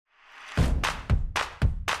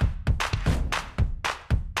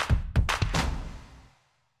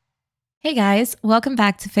Hey guys, welcome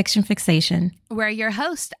back to Fiction Fixation. We're your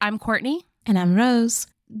host. I'm Courtney. And I'm Rose.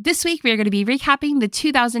 This week, we are going to be recapping the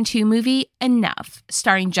 2002 movie Enough,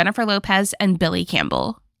 starring Jennifer Lopez and Billy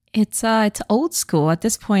Campbell. It's old school. At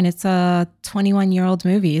this point, it's a 21-year-old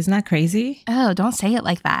movie. Isn't that crazy? Oh, don't say it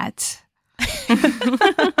like that.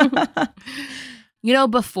 You know,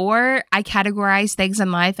 before I categorized things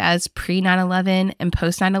in life as pre 9/11 and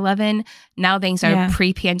post 9/11, now things are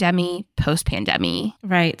pre-pandemic, post-pandemic.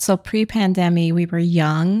 Right. So pre-pandemic, we were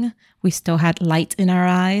young. We still had light in our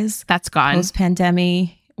eyes. That's gone.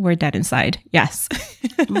 Post-pandemic, we're dead inside. Yes.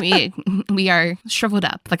 we are shriveled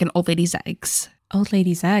up like an old lady's eggs. Old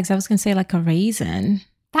lady's eggs. I was going to say like a raisin.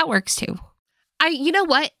 That works too. You know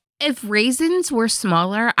what? If raisins were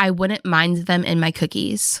smaller, I wouldn't mind them in my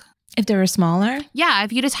cookies. If they were smaller? Yeah,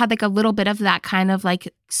 if you just had like a little bit of that kind of like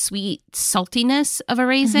sweet saltiness of a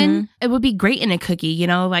raisin, it would be great in a cookie, you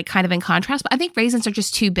know, like kind of in contrast. But I think raisins are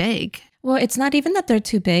just too big. Well, it's not even that they're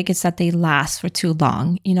too big. It's that they last for too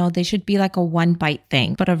long. You know, they should be like a one bite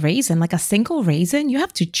thing. But a raisin, like a single raisin, you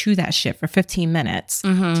have to chew that shit for 15 minutes. Do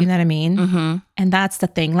you know what I mean? And that's the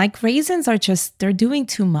thing. Like raisins are just, they're doing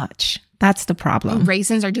too much. That's the problem.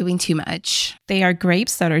 Raisins are doing too much. They are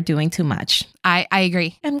grapes that are doing too much. I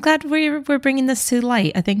agree. I'm glad we're bringing this to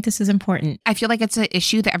light. I think this is important. I feel like it's an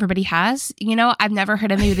issue that everybody has. You know, I've never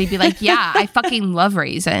heard anybody be like, yeah, I fucking love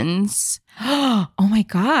raisins. Oh my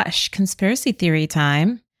gosh. Conspiracy theory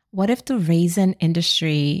time. What if the raisin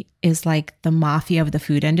industry is like the mafia of the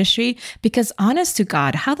food industry? Because honest to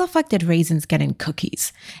God, how the fuck did raisins get in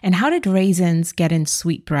cookies? And how did raisins get in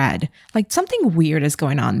sweet bread? Like something weird is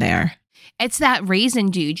going on there. It's that raisin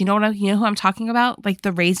dude. You know who I'm talking about? Like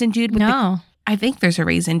the raisin dude with I think there's a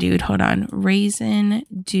raisin dude. Hold on. Raisin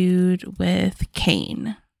dude with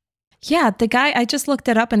cane. Yeah, the guy, I just looked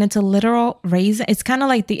it up and it's a literal raisin. It's kind of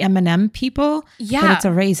like the M&M people, but it's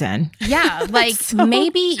a raisin. Yeah, like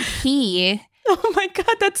maybe he... Oh my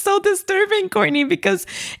God, that's so disturbing, Courtney, because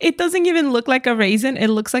it doesn't even look like a raisin. It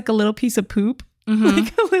looks like a little piece of poop,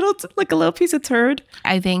 like a little piece of turd.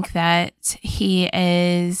 I think that he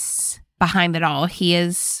is behind it all. He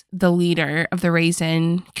is the leader of the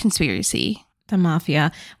raisin conspiracy. The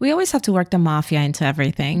mafia. We always have to work the mafia into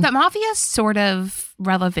everything. The mafia is sort of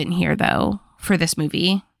relevant here, though, for this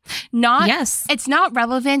movie. It's not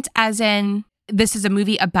relevant as in this is a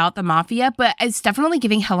movie about the mafia, but it's definitely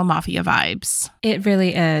giving hella mafia vibes. It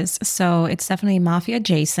really is. So it's definitely mafia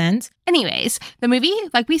adjacent. Anyways, the movie,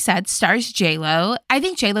 like we said, stars J-Lo. I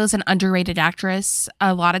think J-Lo is an underrated actress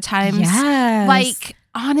a lot of times. Yes. Like,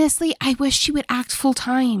 honestly, I wish she would act full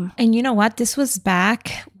time. And you know what? This was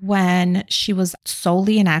back when she was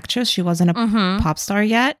solely an actress. She wasn't a pop star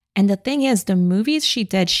yet. And the thing is, the movies she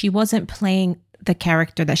did, she wasn't playing the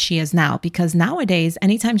character that she is now, because nowadays,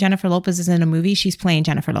 anytime Jennifer Lopez is in a movie, she's playing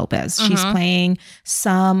Jennifer Lopez. She's playing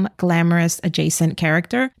some glamorous adjacent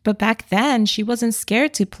character. But back then, she wasn't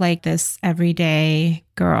scared to play this everyday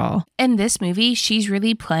girl. In this movie, she's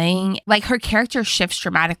really playing, like her character shifts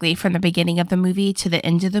dramatically from the beginning of the movie to the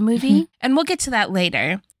end of the movie. And we'll get to that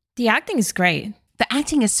later. The acting is great. The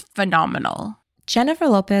acting is phenomenal. Jennifer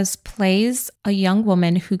Lopez plays a young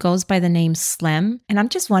woman who goes by the name Slim. And I'm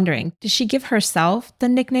just wondering, did she give herself the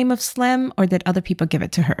nickname of Slim or did other people give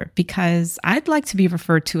it to her? Because I'd like to be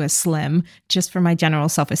referred to as Slim just for my general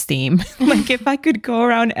self-esteem. Like if I could go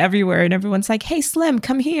around everywhere and everyone's like, hey, Slim,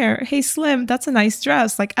 come here. Hey, Slim, that's a nice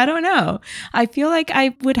dress. Like, I don't know. I feel like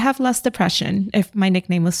I would have less depression if my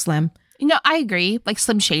nickname was Slim. You know, I agree. Like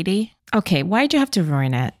Slim Shady. Okay, why'd you have to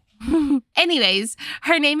ruin it? Anyways,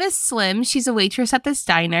 her name is Slim. She's a waitress at this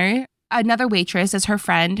diner. Another waitress is her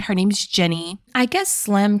friend. Her name's Jenny. I guess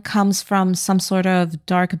Slim comes from some sort of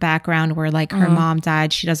dark background where like her mom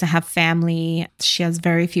died. She doesn't have family. She has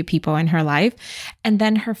very few people in her life. And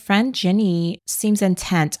then her friend Jenny seems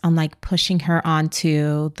intent on like pushing her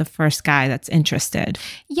onto the first guy that's interested.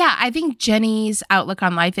 Yeah, I think Jenny's outlook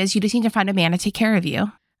on life is you just need to find a man to take care of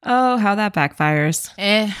you. Oh, how that backfires.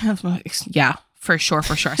 Yeah. For sure.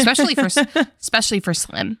 Especially for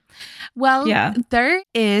Slim. Well, there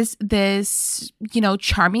is this,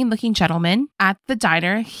 charming looking gentleman at the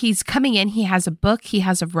diner. He's coming in. He has a book. He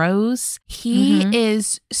has a rose. He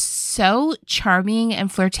is so charming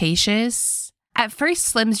and flirtatious. At first,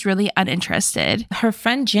 Slim's really uninterested. Her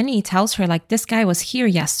friend Ginny tells her, like, this guy was here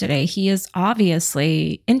yesterday. He is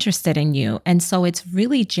obviously interested in you. And so it's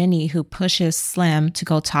really Ginny who pushes Slim to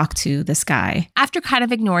go talk to this guy. After kind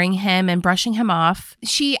of ignoring him and brushing him off,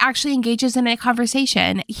 she actually engages in a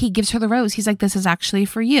conversation. He gives her the rose. He's like, this is actually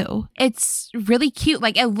for you. It's really cute.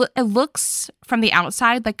 Like, it looks from the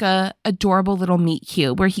outside like a adorable little meet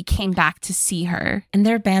cute where he came back to see her. And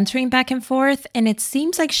they're bantering back and forth. And it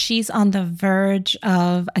seems like she's on the verge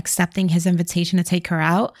of accepting his invitation to take her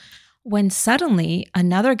out, when suddenly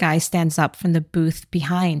another guy stands up from the booth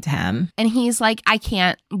behind him. And he's like, I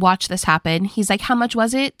can't watch this happen. He's like, how much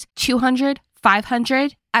was it? 200?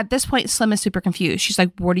 500? At this point, Slim is super confused. She's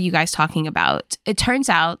like, what are you guys talking about? It turns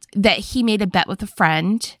out that he made a bet with a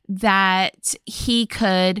friend that he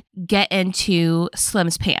could get into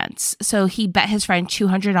Slim's pants. So he bet his friend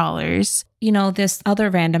 $200. You know, this other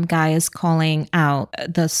random guy is calling out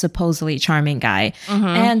the supposedly charming guy. Mm-hmm.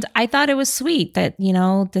 And I thought it was sweet that, you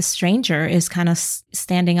know, the stranger is kind of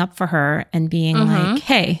standing up for her and being like,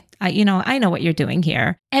 hey, I know what you're doing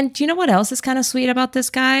here. And do you know what else is kind of sweet about this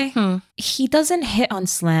guy? He doesn't hit on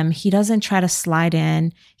Slim. He doesn't try to slide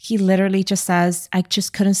in. He literally just says, I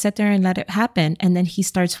just couldn't sit there and let it happen. And then he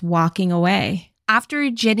starts walking away. After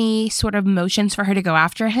Ginny sort of motions for her to go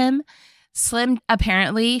after him, Slim,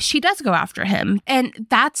 apparently, she does go after him. And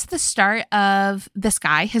that's the start of this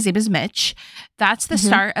guy. His name is Mitch. That's the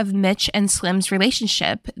start of Mitch and Slim's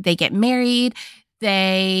relationship. They get married.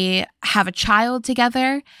 They have a child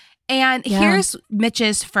together. And here's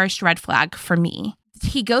Mitch's first red flag for me.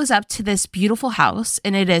 He goes up to this beautiful house,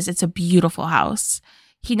 and it's a beautiful house.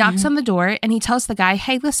 He knocks on the door and he tells the guy,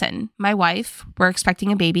 hey, listen, my wife, we're expecting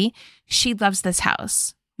a baby. She loves this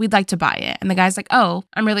house. We'd like to buy it. And the guy's like, oh,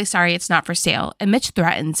 I'm really sorry. It's not for sale. And Mitch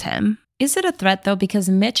threatens him. Is it a threat, though? Because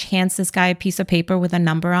Mitch hands this guy a piece of paper with a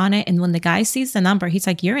number on it. And when the guy sees the number, he's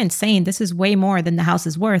like, you're insane. This is way more than the house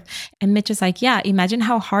is worth. And Mitch is like, yeah, imagine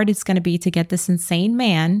how hard it's going to be to get this insane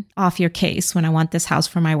man off your case when I want this house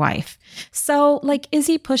for my wife. So, like, is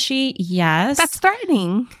he pushy? Yes. That's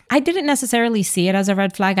threatening. I didn't necessarily see it as a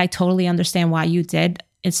red flag. I totally understand why you did,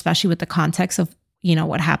 especially with the context of, you know,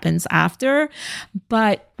 what happens after.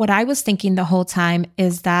 But what I was thinking the whole time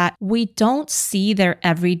is that we don't see their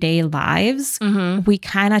everyday lives. We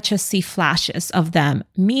kind of just see flashes of them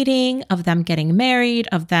meeting, of them getting married,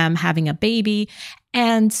 of them having a baby.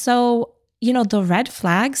 And so, you know, the red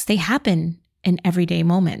flags, they happen in everyday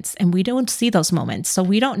moments, and we don't see those moments. So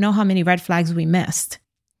we don't know how many red flags we missed.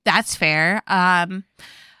 That's fair.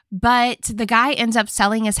 But the guy ends up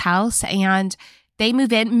selling his house and they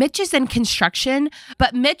move in. Mitch is in construction,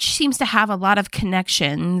 but Mitch seems to have a lot of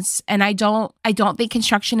connections. And I don't think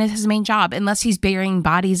construction is his main job unless he's burying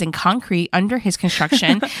bodies in concrete under his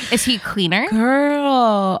construction. Is he a cleaner?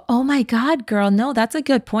 Girl. Oh my God, girl. No, that's a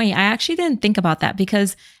good point. I actually didn't think about that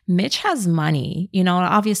because Mitch has money. You know,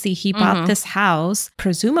 obviously he bought this house,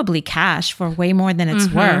 presumably cash, for way more than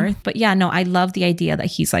it's worth. But yeah, no, I love the idea that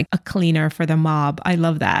he's like a cleaner for the mob. I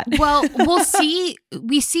love that. Well,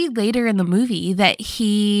 we see later in the movie that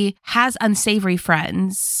he has unsavory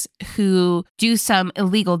friends who do some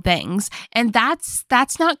illegal things. And that's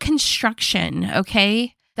not construction,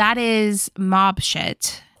 okay? That is mob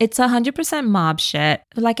shit. It's 100% mob shit.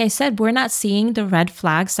 Like I said, we're not seeing the red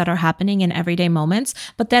flags that are happening in everyday moments.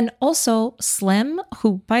 But then also Slim,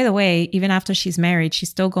 who, by the way, even after she's married, she's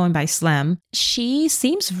still going by Slim. She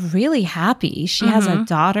seems really happy. She has a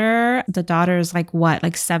daughter. The daughter is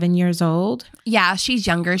like 7 years old? Yeah, she's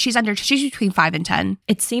younger. She's between 5 and 10.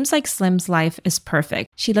 It seems like Slim's life is perfect.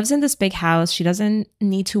 She lives in this big house. She doesn't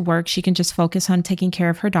need to work. She can just focus on taking care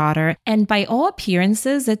of her daughter. And by all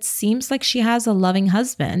appearances, it seems like she has a loving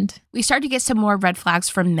husband. We start to get some more red flags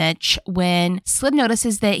from Mitch when Slim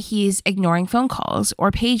notices that he's ignoring phone calls or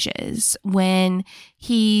pages, when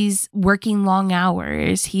he's working long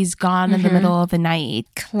hours, he's gone in the middle of the night.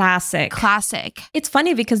 Classic. It's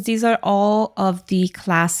funny because these are all of the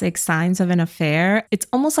classic signs of an affair. It's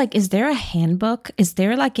almost like, is there a handbook? Is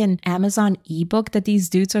there like an Amazon ebook that these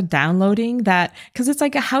dudes are downloading that, because it's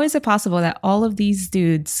like, how is it possible that all of these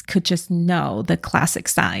dudes could just know the classic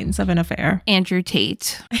signs of an affair? Andrew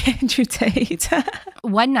Tate.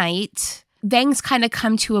 One night, things kind of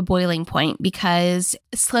come to a boiling point because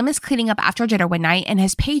Slim is cleaning up after dinner one night and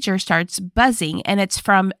his pager starts buzzing and it's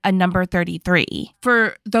from a number 33.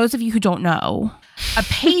 For those of you who don't know, a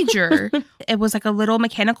pager. It was like a little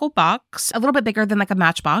mechanical box, a little bit bigger than like a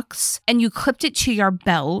matchbox. And you clipped it to your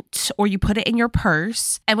belt or you put it in your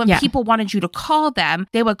purse. And when people wanted you to call them,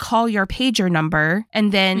 they would call your pager number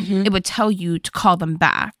and then it would tell you to call them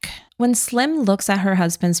back. When Slim looks at her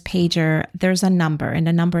husband's pager, there's a number and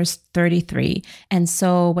the number is 33. And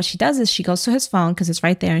so what she does is she goes to his phone because it's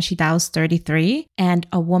right there and she dials 33 and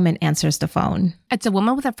a woman answers the phone. It's a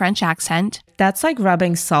woman with a French accent. That's like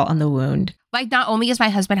rubbing salt on the wound. Like, not only is my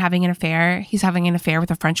husband having an affair, he's having an affair with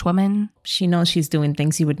a French woman. She knows she's doing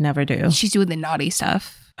things he would never do. She's doing the naughty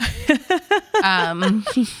stuff.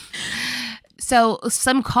 So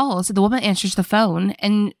Slim calls, the woman answers the phone,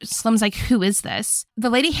 and Slim's like, who is this? The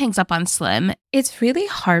lady hangs up on Slim. It's really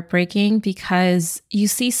heartbreaking because you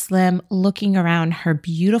see Slim looking around her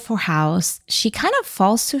beautiful house. She kind of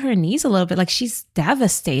falls to her knees a little bit, like she's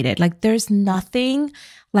devastated. Like there's nothing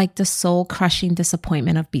like the soul-crushing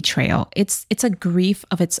disappointment of betrayal. It's a grief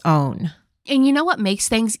of its own. And you know what makes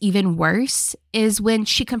things even worse is when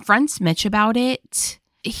she confronts Mitch about it,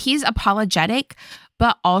 he's apologetic,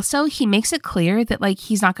 but also he makes it clear that like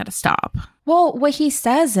he's not going to stop. Well, what he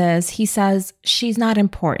says she's not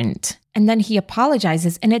important. And then he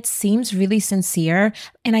apologizes and it seems really sincere.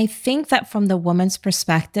 And I think that from the woman's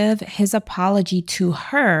perspective, his apology to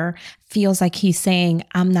her feels like he's saying,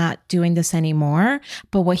 I'm not doing this anymore.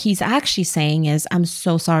 But what he's actually saying is, I'm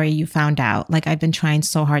so sorry you found out. Like I've been trying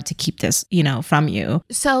so hard to keep this, from you.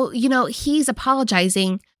 So, he's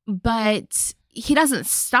apologizing, but he doesn't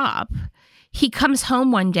stop. He comes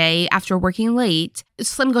home one day after working late.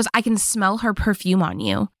 Slim goes, I can smell her perfume on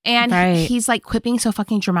you. And he's like quipping so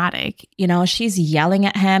fucking dramatic. She's yelling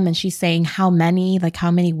at him and she's saying, how many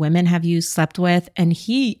women have you slept with? And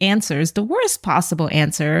he answers the worst possible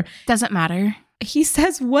answer. Doesn't matter. He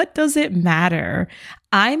says, what does it matter?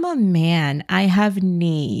 I'm a man. I have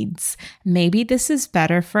needs. Maybe this is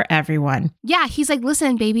better for everyone. Yeah, he's like,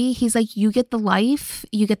 listen, baby. He's like, you get the life,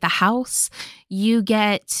 you get the house, you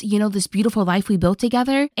get, this beautiful life we built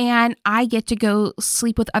together. And I get to go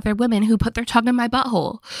sleep with other women who put their tongue in my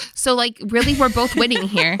butthole. So like, really, we're both winning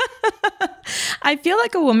here. I feel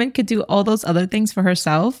like a woman could do all those other things for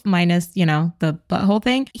herself, minus, the butthole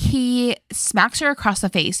thing. He smacks her across the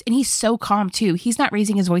face and he's so calm too. He's not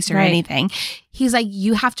raising his voice or anything. He's like,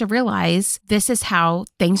 you have to realize this is how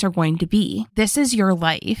things are going to be. This is your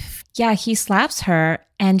life. Yeah, he slaps her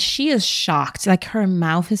and she is shocked. Like her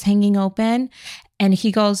mouth is hanging open. And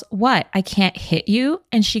he goes, what? I can't hit you?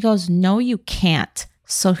 And she goes, no, you can't.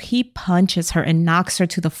 So he punches her and knocks her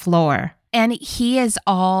to the floor. And he is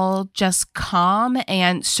all just calm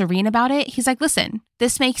and serene about it. He's like, listen,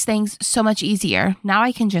 this makes things so much easier. Now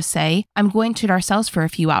I can just say, I'm going to ourselves for a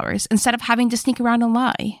few hours instead of having to sneak around and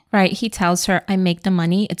lie. Right. He tells her, I make the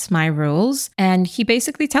money. It's my rules. And he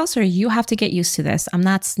basically tells her, you have to get used to this. I'm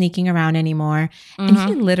not sneaking around anymore. And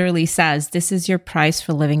he literally says, this is your price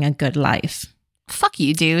for living a good life. Fuck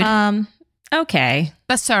you, dude. Okay.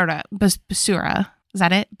 Basura. Is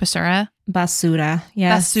that it? Basura? Basura.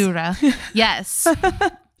 Yes. Basura. Yes.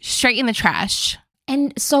 Straight in the trash.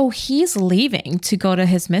 And so he's leaving to go to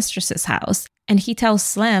his mistress's house. And he tells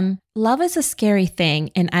Slim, love is a scary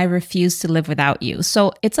thing and I refuse to live without you.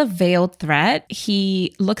 So it's a veiled threat.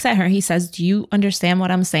 He looks at her. He says, do you understand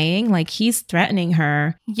what I'm saying? Like he's threatening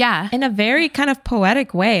her. Yeah. In a very kind of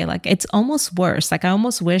poetic way. Like it's almost worse. Like I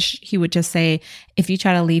almost wish he would just say, if you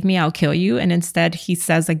try to leave me, I'll kill you. And instead he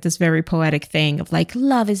says like this very poetic thing of like,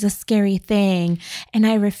 love is a scary thing and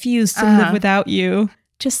I refuse to live without you.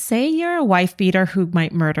 Just say you're a wife beater who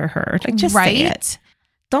might murder her. Like just say it.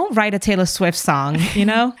 Don't write a Taylor Swift song,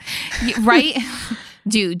 Right?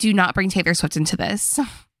 Do not bring Taylor Swift into this.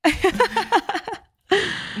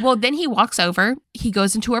 Well, then he walks over. He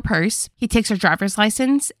goes into her purse. He takes her driver's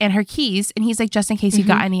license and her keys. And he's like, just in case you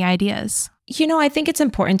got any ideas. I think it's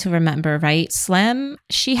important to remember, right? Slim,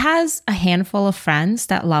 she has a handful of friends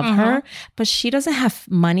that love her, but she doesn't have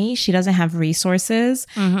money. She doesn't have resources.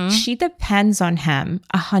 She depends on him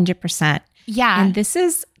 100%. Yeah. And this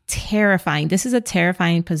is terrifying. This is a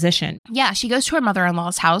terrifying position. Yeah, she goes to her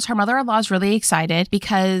mother-in-law's house. Her mother-in-law is really excited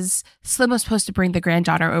because Slim was supposed to bring the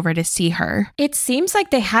granddaughter over to see her. It seems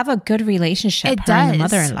like they have a good relationship, her and the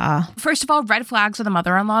mother-in-law. First of all, red flags on the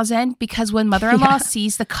mother-in-law's end because when mother-in-law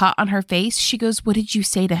sees the cut on her face, she goes, what did you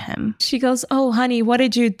say to him? She goes, oh, honey, what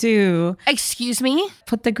did you do? Excuse me?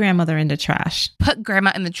 Put the grandmother in the trash. Put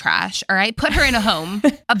grandma in the trash, all right? Put her in a home,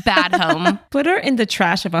 a bad home. Put her in the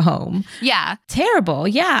trash of a home. Yeah. Terrible.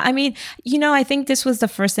 Yeah. I mean, I think this was the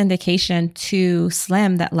first indication to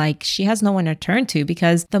Slim that like she has no one to turn to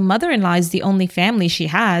because the mother-in-law is the only family she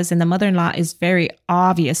has. And the mother-in-law is very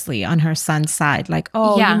obviously on her son's side. Like,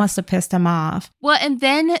 oh, you must have pissed him off. Well, and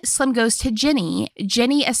then Slim goes to Jenny.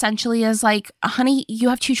 Jenny essentially is like, honey, you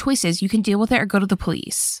have two choices. You can deal with it or go to the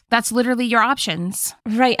police. That's literally your options.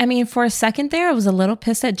 Right. I mean, for a second there, I was a little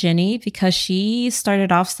pissed at Jenny because she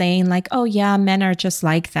started off saying like, oh yeah, men are just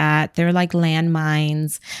like that. They're like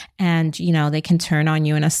landmines and, they can turn on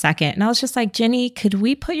you in a second. And I was just like, Jenny, could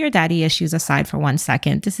we put your daddy issues aside for 1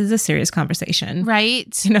 second? This is a serious conversation.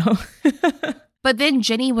 Right. But then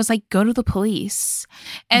Jenny was like, go to the police.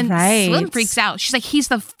 And Slim freaks out. She's like, he's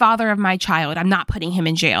the father of my child. I'm not putting him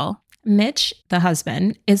in jail. Mitch, the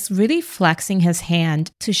husband, is really flexing his hand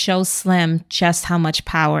to show Slim just how much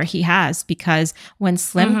power he has because when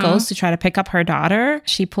Slim goes to try to pick up her daughter,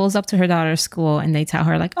 she pulls up to her daughter's school and they tell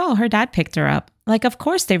her like, oh, her dad picked her up. Like, of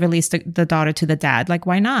course they released the daughter to the dad. Like,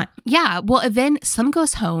 why not? Yeah. Well, and then Slim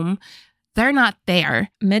goes home. They're not there.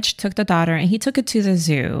 Mitch took the daughter and he took it to the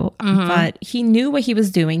zoo, but he knew what he was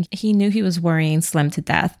doing. He knew he was worrying Slim to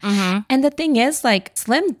death. And the thing is, like,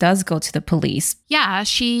 Slim does go to the police. Yeah,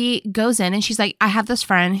 she goes in and she's like, I have this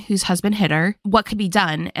friend whose husband hit her. What could be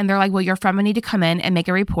done? And they're like, well, your friend will need to come in and make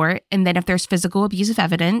a report. And then if there's physical abusive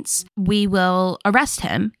evidence, we will arrest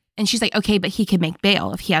him. And she's like, okay, but he can make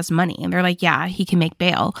bail if he has money. And they're like, yeah, he can make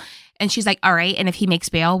bail. And she's like, all right. And if he makes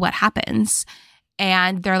bail, what happens?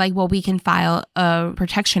 And they're like, well, we can file a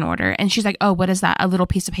protection order. And she's like, oh, what is that? A little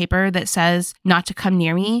piece of paper that says not to come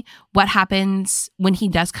near me. What happens when he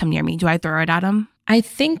does come near me? Do I throw it at him? I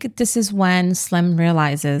think this is when Slim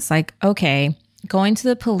realizes like, okay, going to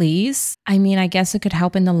the police, I mean, I guess it could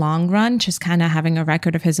help in the long run, just kind of having a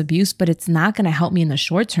record of his abuse, but it's not going to help me in the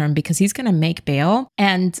short term because he's going to make bail.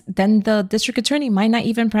 And then the district attorney might not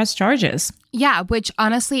even press charges. Yeah, which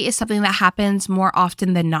honestly is something that happens more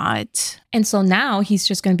often than not. And so now he's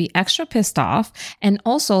just going to be extra pissed off. And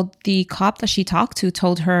also the cop that she talked to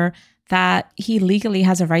told her that he legally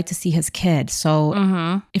has a right to see his kid.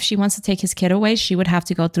 So if she wants to take his kid away, she would have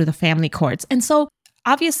to go through the family courts. And so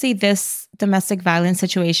obviously, this domestic violence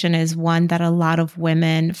situation is one that a lot of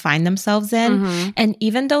women find themselves in. And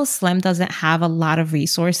even though Slim doesn't have a lot of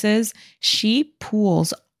resources, she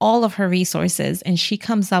pools all of her resources and she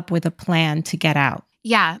comes up with a plan to get out.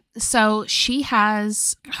 Yeah. So she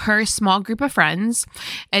has her small group of friends.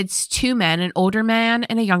 It's two men, an older man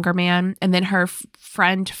and a younger man, and then her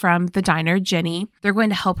friend from the diner, Jenny. They're going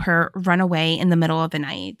to help her run away in the middle of the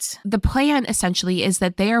night. The plan essentially is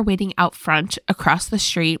that they are waiting out front across the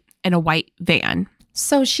street in a white van.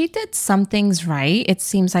 So she did some things right. It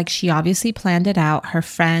seems like she obviously planned it out. Her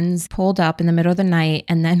friends pulled up in the middle of the night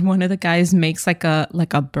and then one of the guys makes like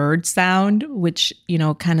a bird sound, which,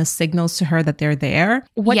 kind of signals to her that they're there.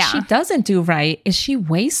 What she doesn't do right is she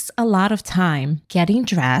wastes a lot of time getting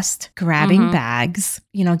dressed, grabbing bags,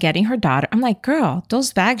 getting her daughter. I'm like, girl,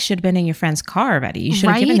 those bags should have been in your friend's car already. You should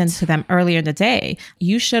have given them to them earlier in the day.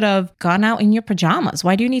 You should have gone out in your pajamas.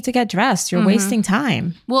 Why do you need to get dressed? You're wasting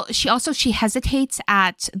time. Well, she hesitates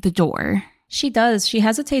at the door. She does. She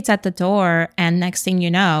hesitates at the door. And next thing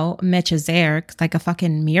you know, Mitch is there like a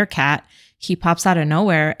fucking meerkat. He pops out of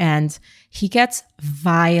nowhere and he gets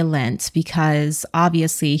violent because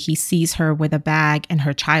obviously he sees her with a bag and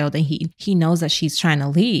her child and he knows that she's trying to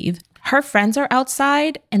leave. Her friends are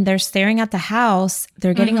outside and they're staring at the house.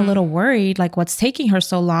 They're getting a little worried, like what's taking her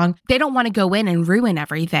so long. They don't want to go in and ruin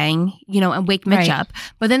everything, and wake Mitch up.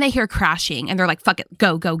 But then they hear crashing and they're like, fuck it,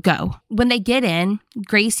 go, go, go. When they get in,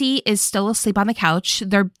 Gracie is still asleep on the couch,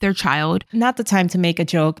 their child. Not the time to make a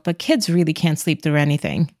joke, but kids really can't sleep through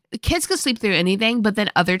anything. Kids can sleep through anything, but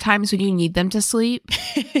then other times when you need them to sleep,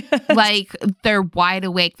 like they're wide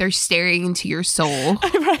awake, they're staring into your soul.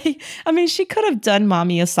 Right. I mean, she could have done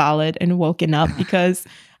mommy a solid and woken up because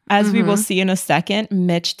as we will see in a second,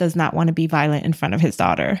 Mitch does not want to be violent in front of his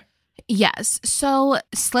daughter. Yes. So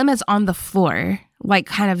Slim is on the floor, like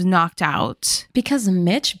kind of knocked out. Because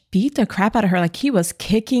Mitch beat the crap out of her. Like he was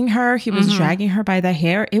kicking her. He was dragging her by the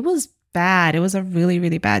hair. It was bad. It was a really,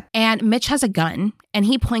 really bad. And Mitch has a gun and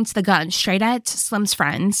he points the gun straight at Slim's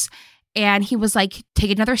friends. And he was like,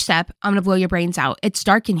 take another step. I'm going to blow your brains out. It's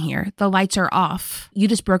dark in here. The lights are off. You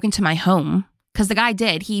just broke into my home. Because the guy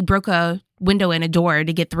did. He broke a window and a door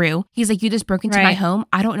to get through. He's like, you just broke into my home.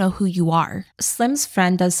 I don't know who you are. Slim's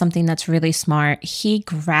friend does something that's really smart. He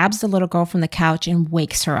grabs the little girl from the couch and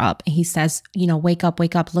wakes her up. And he says, wake up,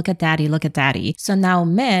 look at daddy, look at daddy. So now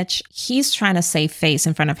Mitch, he's trying to save face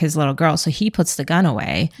in front of his little girl. So he puts the gun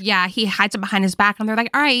away. Yeah, he hides it behind his back and they're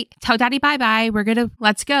like, all right, tell daddy bye-bye.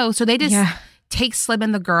 Let's go. So they just take Slim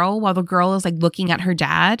and the girl while the girl is like looking at her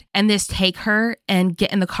dad, and just take her and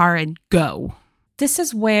get in the car and go. This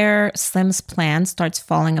is where Slim's plan starts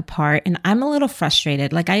falling apart, and I'm a little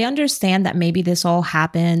frustrated. Like, I understand that maybe this all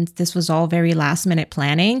happened. This was all very last minute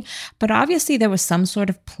planning, but obviously there was some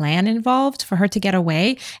sort of plan involved for her to get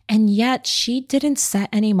away, and yet she didn't set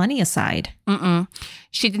any money aside.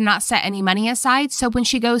 She did not set any money aside. So when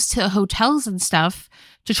she goes to hotels and stuff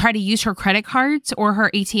to try to use her credit cards or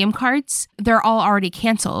her ATM cards, they're all already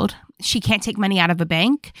canceled. She can't take money out of a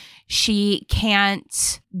bank. She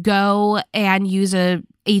can't go and use a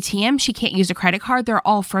ATM. She can't use a credit card. They're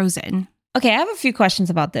all frozen. Okay, I have a few questions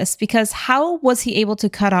about this because how was he able to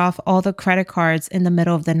cut off all the credit cards in the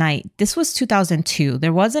middle of the night? This was 2002.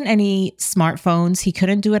 There wasn't any smartphones. He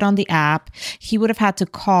couldn't do it on the app. He would have had to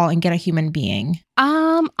call and get a human being.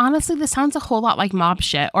 Honestly, this sounds a whole lot like mob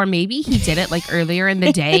shit. Or maybe he did it like earlier in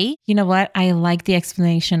the day. You know what? I like the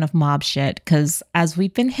explanation of mob shit because as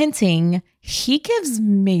we've been hinting, he gives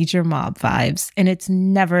major mob vibes and it's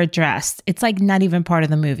never addressed. It's like not even part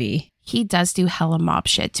of the movie. He does do hella mob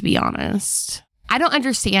shit, to be honest. I don't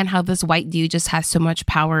understand how this white dude just has so much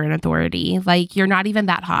power and authority. Like, you're not even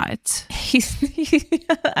that hot.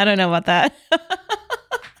 I don't know about that.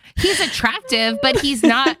 He's attractive, but he's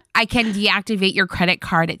not, I can deactivate your credit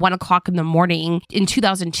card at 1 o'clock in the morning in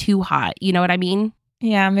 2002 hot. You know what I mean?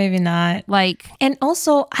 Yeah, maybe not. Like, and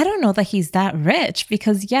also, I don't know that he's that rich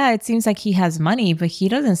because, yeah, it seems like he has money, but he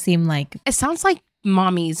doesn't seem like... It sounds like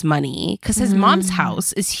mommy's money because his mom's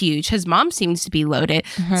house is huge. His mom seems to be loaded.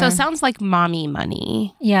 So it sounds like mommy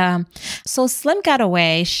money. Yeah. So Slim got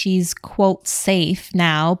away. She's, quote, safe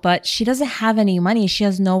now, but she doesn't have any money. She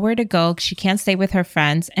has nowhere to go. She can't stay with her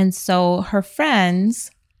friends. And so her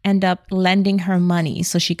friends end up lending her money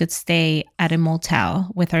so she could stay at a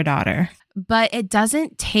motel with her daughter. But it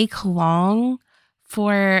doesn't take long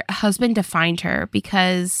for a husband to find her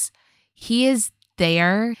because he is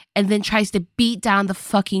there and then tries to beat down the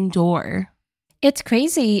fucking door. It's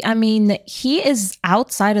crazy. I mean, he is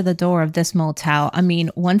outside of the door of this motel. I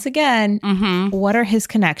mean, once again, what are his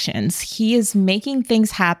connections? He is making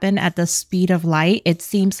things happen at the speed of light. It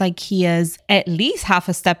seems like he is at least half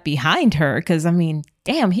a step behind her because, I mean,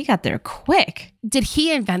 damn, he got there quick. Did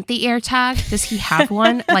he invent the AirTag? Does he have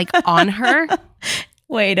one like on her?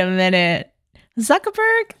 Wait a minute.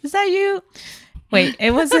 Zuckerberg? Is that you? Wait,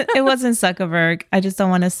 it wasn't Zuckerberg. I just don't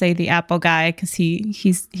want to say the Apple guy because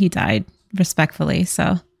he died respectfully.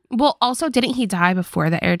 So, well, also, didn't he die before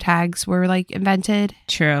the AirTags were like invented?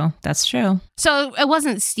 True, that's true. So it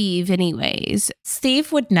wasn't Steve, anyways.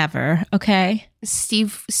 Steve would never. Okay,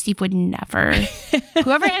 Steve would never.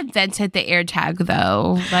 Whoever invented the AirTag,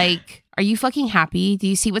 though, like, are you fucking happy? Do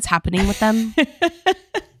you see what's happening with them?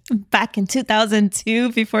 Back in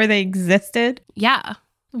 2002, before they existed. Yeah.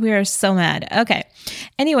 We are so mad. Okay.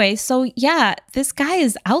 Anyway, so yeah, this guy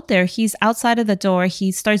is out there. He's outside of the door.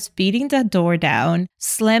 He starts beating the door down.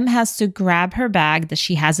 Slim has to grab her bag that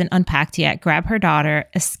she hasn't unpacked yet, grab her daughter,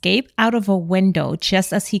 escape out of a window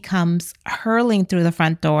just as he comes hurling through the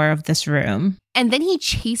front door of this room. And then he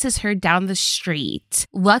chases her down the street.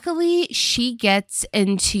 Luckily, she gets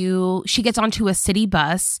onto a city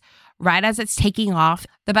bus right as it's taking off.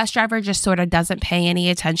 The bus driver just sort of doesn't pay any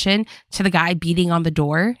attention to the guy beating on the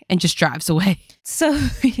door and just drives away. So,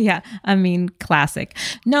 yeah, I mean, classic.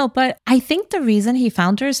 No, but I think the reason he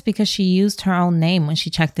found her is because she used her own name when she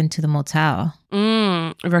checked into the motel.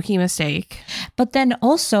 Rookie mistake. But then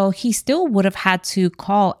also, he still would have had to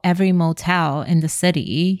call every motel in the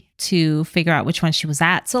city to figure out which one she was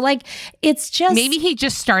at. So, like, it's just... Maybe he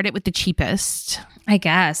just started with the cheapest. I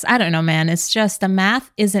guess. I don't know, man. It's just the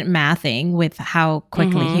math isn't mathing with how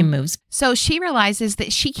quickly he moves. So she realizes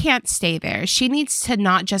that she can't stay there. She needs to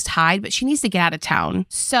not just hide, but she needs to get out of town.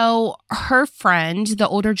 So her friend, the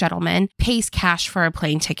older gentleman, pays cash for a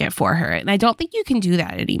plane ticket for her. And I don't think you can do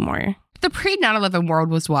that anymore. The pre-9/11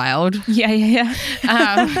 world was wild. Yeah.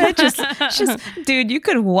 Just, dude, you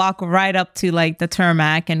could walk right up to like the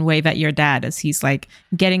tarmac and wave at your dad as he's like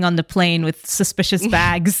getting on the plane with suspicious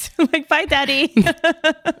bags. Like, bye, daddy.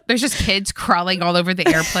 There's just kids crawling all over the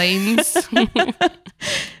airplanes.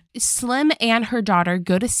 Slim and her daughter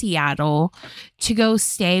go to Seattle to go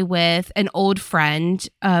stay with an old friend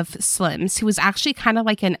of Slim's who was actually kind of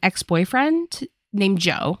like an ex-boyfriend named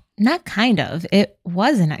Joe. Not kind of. It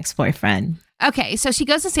was an ex-boyfriend. Okay, so she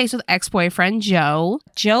goes to stay with ex-boyfriend Joe.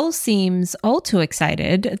 Joe seems all too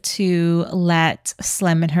excited to let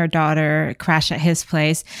Slim and her daughter crash at his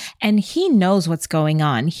place. And he knows what's going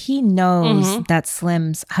on. He knows that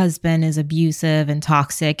Slim's husband is abusive and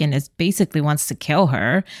toxic and is basically wants to kill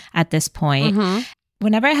her at this point.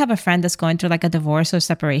 whenever I have a friend that's going through like a divorce or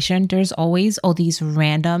separation, there's always all these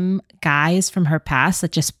random guys from her past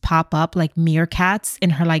that just pop up like meerkats in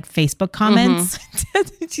her like Facebook comments.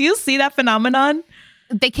 Do you see that phenomenon?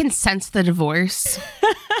 They can sense the divorce.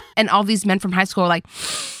 And all these men from high school are like,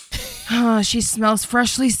 oh, she smells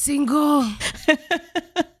freshly single.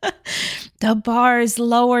 The bar is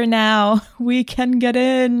lower now. We can get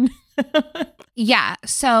in. Yeah.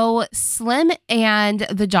 So Slim and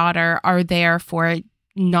the daughter are there for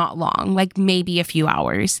not long, like maybe a few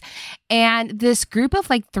hours. And this group of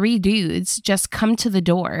like 3 dudes just come to the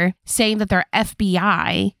door saying that they're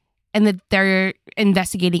FBI and that they're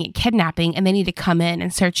investigating a kidnapping and they need to come in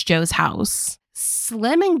and search Joe's house.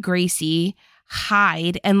 Slim and Gracie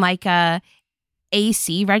hide in like a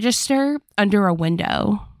AC register under a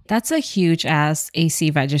window. That's a huge ass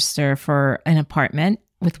AC register for an apartment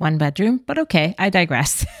with 1 bedroom, but okay, I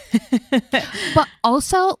digress. But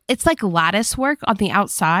also, it's like lattice work on the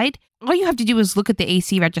outside. All you have to do is look at the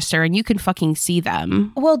AC register and you can fucking see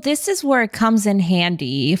them. Well, this is where it comes in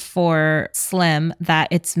handy for Slim that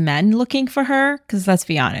it's men looking for her, because let's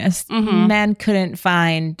be honest, men couldn't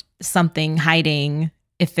find something hiding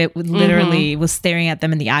if it literally was staring at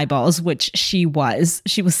them in the eyeballs, which she was.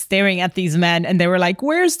 She was staring at these men and they were like,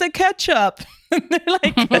 where's the ketchup? They're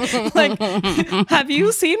like, have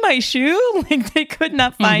you seen my shoe? Like they could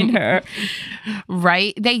not find her.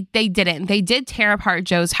 Right? They didn't. They did tear apart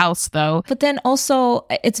Joe's house though. But then also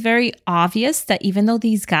it's very obvious that even though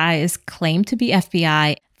these guys claim to be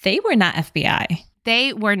FBI, they were not FBI.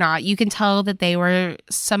 They were not. You can tell that they were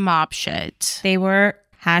some mob shit. They were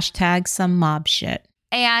 #some mob shit.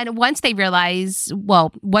 And once they think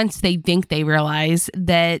they realize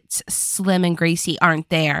that Slim and Gracie aren't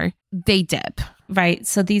there, they dip. Right.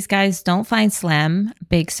 So these guys don't find Slim.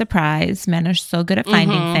 Big surprise. Men are so good at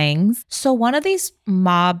finding things. So one of these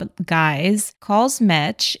mob guys calls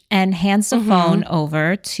Mitch and hands the phone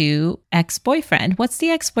over to ex-boyfriend. What's the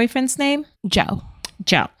ex-boyfriend's name? Joe.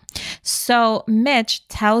 So Mitch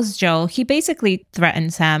tells Joe, he basically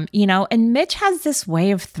threatens him, and Mitch has this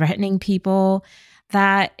way of threatening people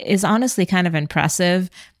that is honestly kind of impressive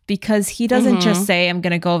because he doesn't just say, I'm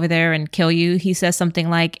going to go over there and kill you. He says something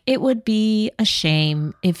like, it would be a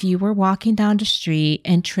shame if you were walking down the street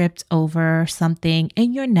and tripped over something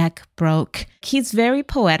and your neck broke. He's very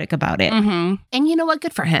poetic about it. And you know what?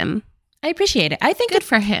 Good for him. I appreciate it. I think good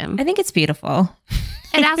for him. I think it's beautiful.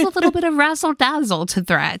 It adds a little bit of razzle dazzle to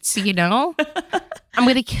threats, I'm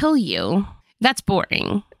going to kill you. That's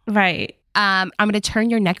boring. Right. I'm going to turn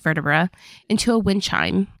your neck vertebra into a wind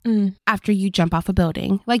chime after you jump off a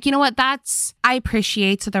building. Like, you know what? I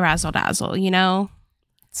appreciate the razzle dazzle,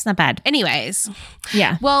 It's not bad. Anyways.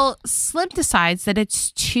 Yeah. Well, Slim decides that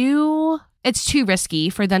it's too risky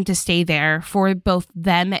for them to stay there for both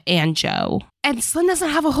them and Joe. And Slim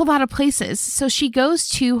doesn't have a whole lot of places. So she goes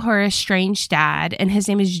to her estranged dad, and his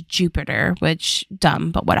name is Jupiter, which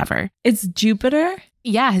dumb, but whatever. It's Jupiter?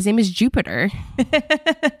 Yeah, his name is Jupiter.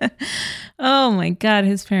 Oh my God,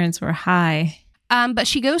 his parents were high. But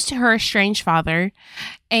she goes to her estranged father,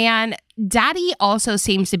 and Daddy also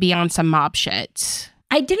seems to be on some mob shit.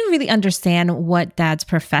 I didn't really understand what Dad's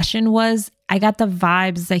profession was. I got the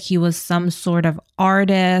vibes that he was some sort of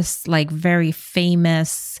artist, like very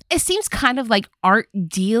famous. It seems kind of like art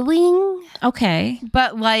dealing. Okay.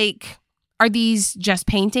 But like, are these just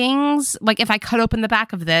paintings? Like, if I cut open the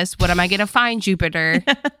back of this, what am I going to find, Jupiter?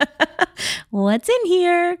 What's in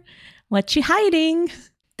here? What you hiding?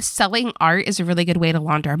 Selling art is a really good way to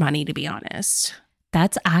launder money, to be honest.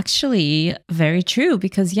 That's actually very true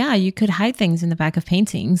because, yeah, you could hide things in the back of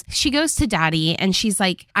paintings. She goes to Daddy and she's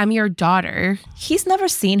like, I'm your daughter. He's never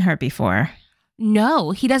seen her before.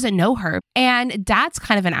 No, he doesn't know her. And Dad's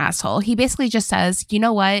kind of an asshole. He basically just says, you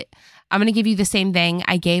know what? I'm going to give you the same thing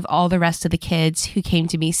I gave all the rest of the kids who came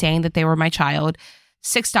to me saying that they were my child,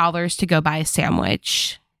 $6 to go buy a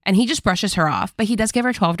sandwich. And he just brushes her off. But he does give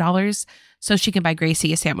her $12 so she can buy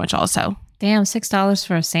Gracie a sandwich also. Damn, $6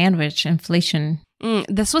 for a sandwich. Inflation.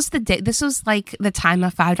 This was like the time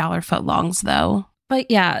of $5 footlongs, though.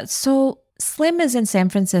 But yeah, so Slim is in San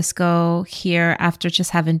Francisco here after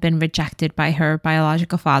just having been rejected by her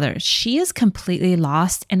biological father. She is completely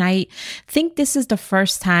lost. And I think this is the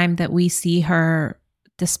first time that we see her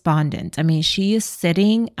despondent. I mean, she is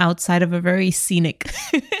sitting outside of a very scenic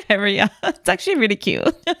area. It's actually really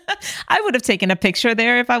cute. I would have taken a picture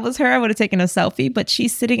there if I was her. I would have taken a selfie, but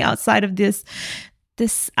she's sitting outside of this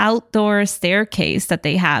outdoor staircase that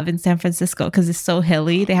they have in San Francisco because it's so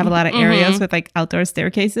hilly. They have a lot of areas with like outdoor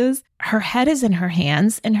staircases. Her head is in her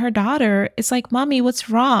hands and her daughter is like, Mommy, what's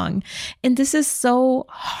wrong? And this is so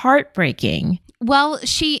heartbreaking. Well,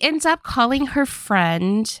 she ends up calling her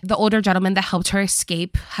friend, the older gentleman that helped her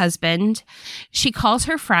escape husband. She calls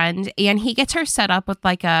her friend and he gets her set up with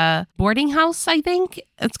like a boarding house, I think.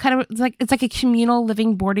 It's like a communal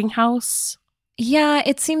living boarding house. Yeah,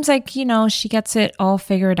 it seems like, she gets it all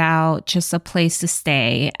figured out, just a place to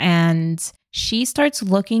stay. And she starts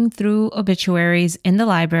looking through obituaries in the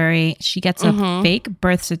library. She gets a fake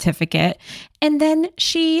birth certificate. And then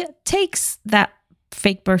she takes that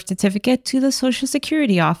fake birth certificate to the Social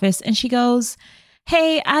Security office. And she goes,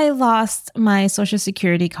 hey, I lost my Social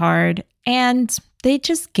Security card. And they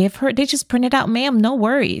just print it out. Ma'am, no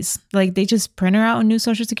worries. Like they just print her out a new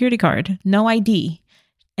Social Security card. No ID.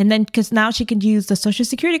 And then, because now she can use the Social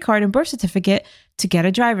Security card and birth certificate to get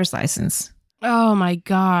a driver's license. Oh my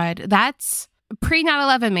God. That's pre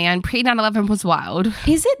 9/11, man. Pre 9/11 was wild.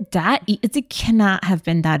 Is it that? It cannot have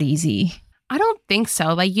been that easy. I don't think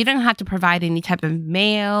so. Like, you didn't have to provide any type of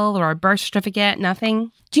mail or a birth certificate,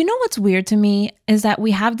 nothing. Do you know what's weird to me is that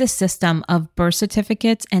we have this system of birth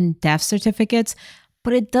certificates and death certificates,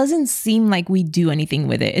 but it doesn't seem like we do anything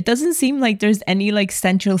with it. It doesn't seem like there's any like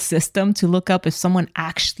central system to look up if someone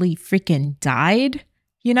actually freaking died,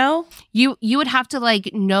 You would have to like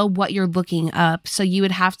know what you're looking up. So you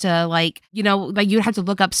would have to you would have to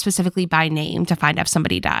look up specifically by name to find out if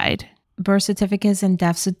somebody died. Birth certificates and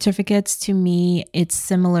death certificates, to me, it's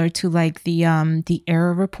similar to like the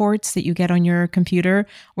error reports that you get on your computer,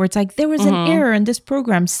 where it's like, there was an error in this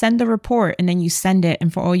program, send the report, and then you send it,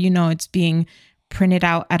 and for all you know, it's being printed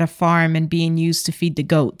out at a farm and being used to feed the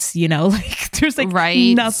goats, like there's like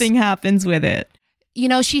nothing happens with it.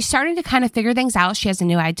 She's starting to kind of figure things out. She has a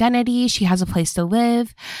new identity. She has a place to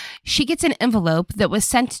live. She gets an envelope that was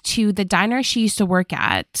sent to the diner she used to work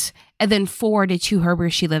at and then forwarded to her where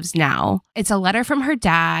she lives now. It's a letter from her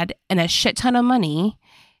dad and a shit ton of money.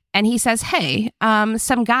 And he says, hey,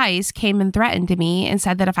 some guys came and threatened me and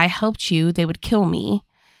said that if I helped you, they would kill me.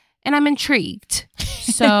 And I'm intrigued.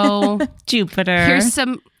 So Jupiter. Here's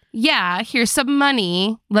some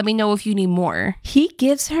money. Let me know if you need more. He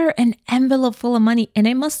gives her an envelope full of money, and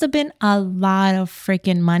it must have been a lot of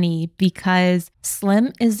freaking money because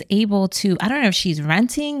Slim is able to, I don't know if she's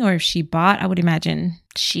renting or if she bought, I would imagine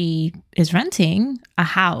she is renting a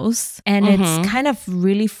house, and it's kind of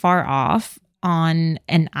really far off on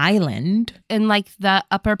an island. In like the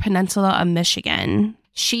Upper Peninsula of Michigan.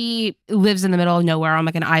 She lives in the middle of nowhere on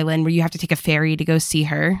like an island where you have to take a ferry to go see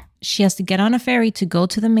her. She has to get on a ferry to go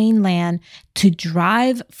to the mainland, to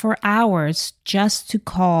drive for hours just to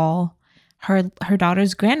call her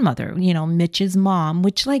daughter's grandmother, Mitch's mom,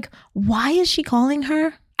 which like, why is she calling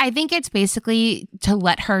her? I think it's basically to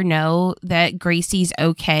let her know that Gracie's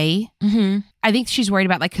okay. I think she's worried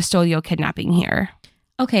about like custodial kidnapping here.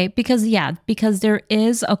 Okay, because there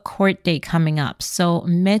is a court date coming up. So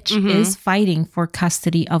Mitch is fighting for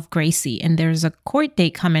custody of Gracie, and there's a court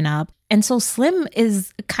date coming up. And so Slim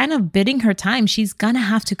is kind of bidding her time. She's going to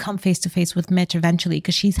have to come face to face with Mitch eventually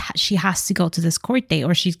because she has to go to this court date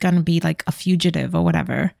or she's going to be like a fugitive or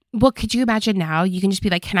whatever. Well, could you imagine now? You can just be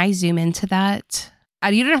like, can I zoom into that?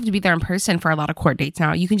 You don't have to be there in person for a lot of court dates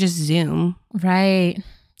now. You can just Zoom. Right.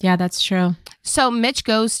 Yeah, that's true. So Mitch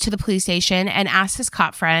goes to the police station and asks his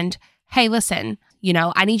cop friend, hey, listen,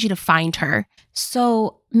 I need you to find her.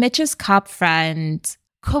 So Mitch's cop friend,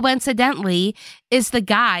 coincidentally, is the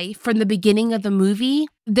guy from the beginning of the movie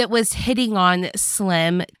that was hitting on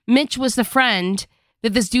Slim. Mitch was the friend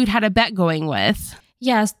that this dude had a bet going with.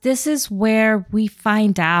 Yes, this is where we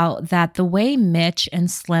find out that the way Mitch and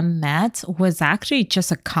Slim met was actually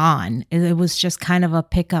just a con. It was just kind of a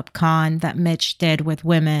pickup con that Mitch did with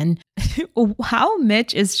women. How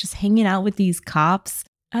Mitch is just hanging out with these cops,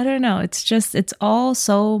 I don't know. It's all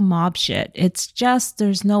so mob shit. It's just,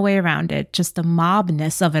 there's no way around it. Just the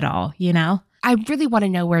mobness of it all, I really want to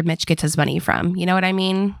know where Mitch gets his money from. You know what I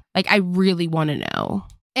mean? Like, I really want to know.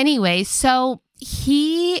 Anyway, so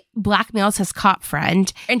he blackmails his cop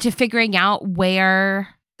friend into figuring out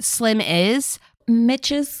where Slim is.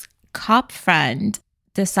 Mitch's cop friend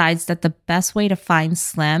decides that the best way to find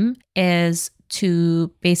Slim is to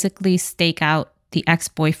basically stake out the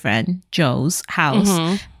ex-boyfriend, Joe's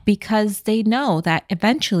house, because they know that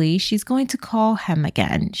eventually she's going to call him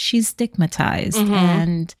again. She's stigmatized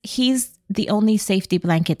and he's the only safety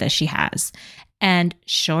blanket that she has. And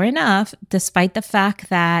sure enough, despite the fact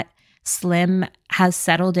that Slim has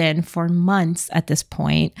settled in for months at this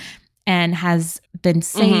point and has been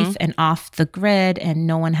safe and off the grid and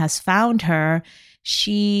no one has found her,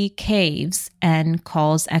 she caves and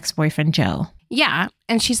calls ex-boyfriend Joe. Yeah.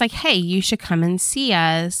 And she's like, hey, you should come and see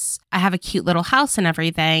us. I have a cute little house and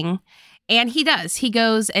everything. And he does. He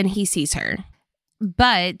goes and he sees her.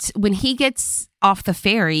 But when he gets off the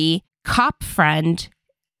ferry, cop friend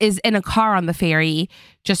is in a car on the ferry,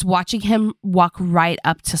 just watching him walk right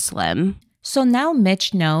up to Slim. So now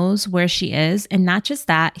Mitch knows where she is. And not just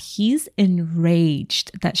that, he's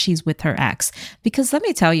enraged that she's with her ex. Because let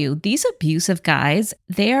me tell you, these abusive guys,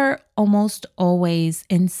 they're almost always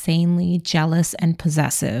insanely jealous and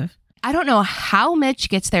possessive. I don't know how Mitch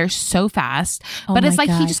gets there so fast, but it's like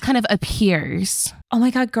he just kind of appears. Oh my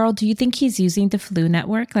God, girl, do you think he's using the Flu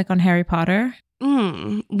Network like on Harry Potter?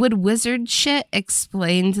 Would wizard shit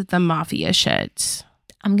explain the mafia shit?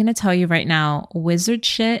 I'm going to tell you right now, wizard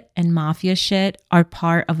shit and mafia shit are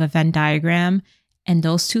part of a Venn diagram, and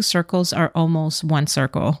those two circles are almost one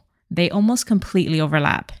circle. They almost completely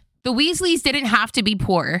overlap. The Weasleys didn't have to be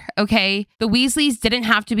poor, okay? The Weasleys didn't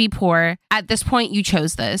have to be poor. At this point, you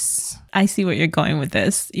chose this. I see what you're going with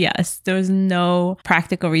this. Yes, there was no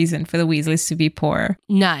practical reason for the Weasleys to be poor.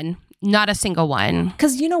 None. Not a single one.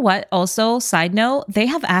 Because you know what? Also, side note, they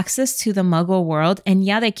have access to the Muggle world. And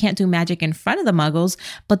yeah, they can't do magic in front of the Muggles,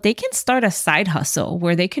 but they can start a side hustle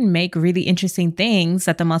where they can make really interesting things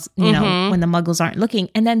that you know, when the Muggles aren't looking,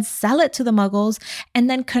 and then sell it to the Muggles and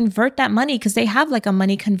then convert that money because they have like a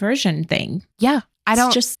money conversion thing. Yeah.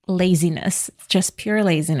 It's just laziness. Just pure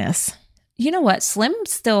laziness. You know what? Slim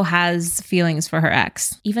still has feelings for her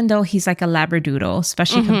ex, even though he's like a labradoodle,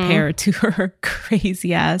 especially compared to her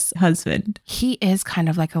crazy ass husband. He is kind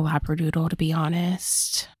of like a labradoodle, to be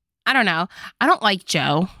honest. I don't know. I don't like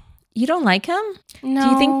Joe. You don't like him?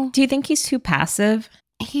 No. Do you think he's too passive?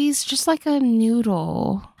 He's just like a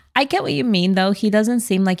noodle. I get what you mean, though. He doesn't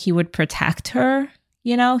seem like he would protect her.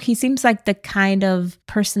 You know, he seems like the kind of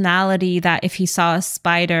personality that if he saw a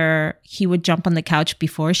spider, he would jump on the couch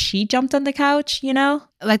before she jumped on the couch, you know?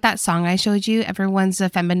 Like that song I showed you, everyone's a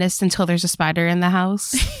feminist until there's a spider in the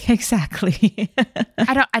house. Exactly.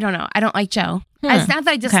 I don't know. I don't like Joe. It's not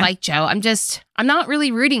that I dislike Joe. I'm not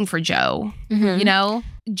really rooting for Joe. You know?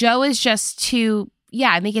 Joe is just too,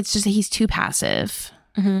 I think it's just that he's too passive.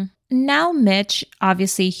 Now, Mitch,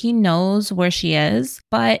 obviously, he knows where she is,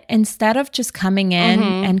 but instead of just coming in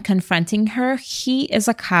and confronting her, he is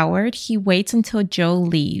a coward. He waits until Joe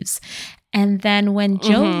leaves. And then when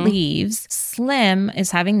Joe leaves, Slim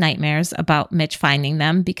is having nightmares about Mitch finding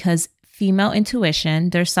them because female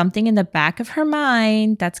intuition, there's something in the back of her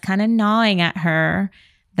mind that's kind of gnawing at her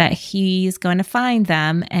that he's going to find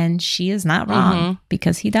them. And she is not wrong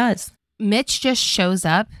because he does. Mitch just shows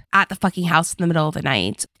up at the fucking house in the middle of the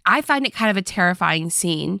night. I find it kind of a terrifying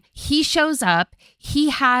scene. He shows up.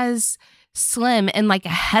 He has Slim in like a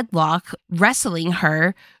headlock wrestling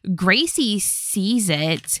her. Gracie sees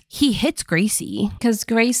it. He hits Gracie. Because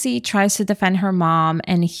Gracie tries to defend her mom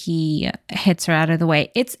and he hits her out of the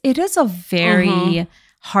way. It is a very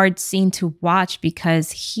hard scene to watch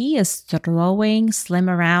because he is throwing Slim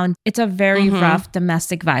around. It's a very rough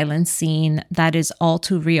domestic violence scene that is all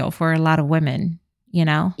too real for a lot of women, you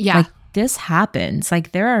know? Yeah. Like this happens.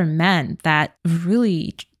 Like there are men that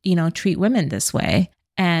really, you know, treat women this way.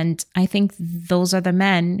 And I think those are the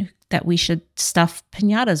men that we should stuff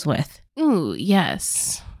piñatas with. Ooh,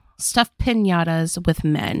 yes. Stuff piñatas with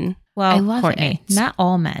men. Well, I love Courtney, it. Not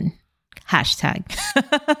all men. Hashtag.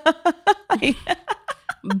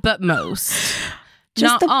 But most.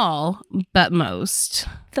 Just Not all, but most.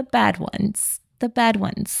 The bad ones. The bad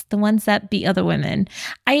ones. The ones that beat other women.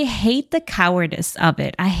 I hate the cowardice of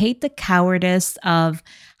it. I hate the cowardice of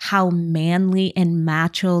how manly and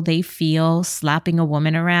macho they feel slapping a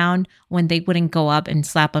woman around when they wouldn't go up and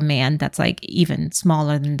slap a man that's like even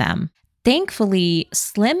smaller than them. Thankfully,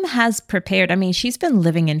 Slim has prepared. I mean, she's been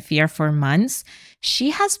living in fear for months.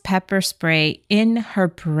 She has pepper spray in her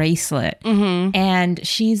bracelet and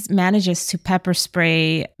she's manages to pepper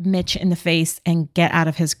spray Mitch in the face and get out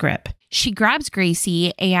of his grip. She grabs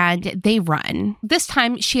Gracie and they run. This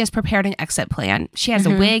time she has prepared an exit plan. She has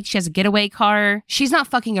a wig. She has a getaway car. She's not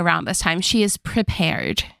fucking around this time. She is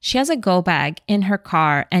prepared. She has a go bag in her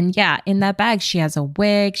car. And yeah, in that bag, she has a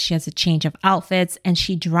wig. She has a change of outfits and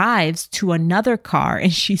she drives to another car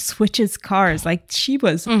and she switches cars like she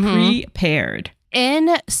was prepared.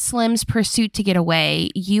 In Slim's pursuit to get away,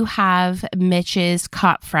 you have Mitch's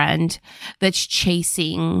cop friend that's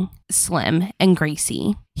chasing Slim and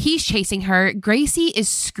Gracie. He's chasing her. Gracie is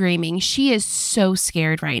screaming. She is so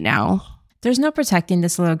scared right now. There's no protecting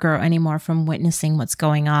this little girl anymore from witnessing what's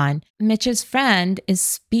going on. Mitch's friend is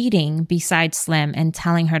speeding beside Slim and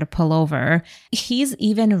telling her to pull over. He's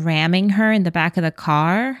even ramming her in the back of the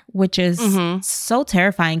car, which is so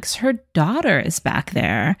terrifying because her daughter is back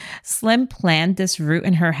there. Slim planned this route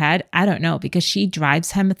in her head. I don't know, because she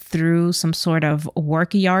drives him through some sort of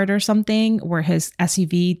work yard or something where his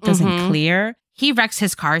SUV doesn't clear. He wrecks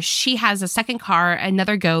his car. She has a second car,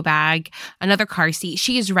 another go bag, another car seat.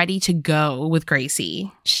 She is ready to go with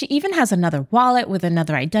Gracie. She even has another wallet with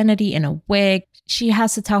another identity and a wig. She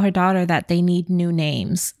has to tell her daughter that they need new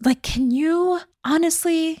names. Like, can you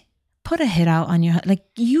honestly put a hit out on your, like,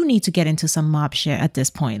 you need to get into some mob shit at this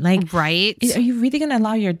point. Like, right? Are you really going to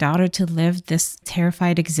allow your daughter to live this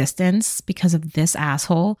terrified existence because of this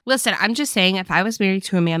asshole? Listen, I'm just saying, if I was married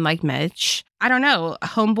to a man like Mitch, I don't know,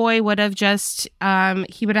 homeboy would have just,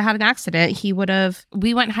 he would have had an accident.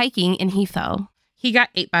 We went hiking and he fell. He got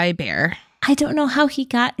ate by a bear. I don't know how he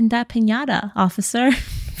got in that piñata, officer.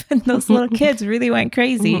 And those little kids really went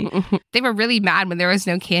crazy. They were really mad when there was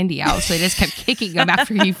no candy out, so they just kept kicking him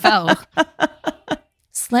after he fell.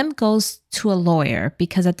 Slim goes to a lawyer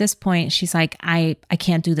because at this point, she's like, I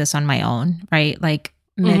can't do this on my own, right? Like,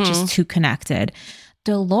 Mitch is too connected.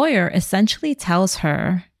 The lawyer essentially tells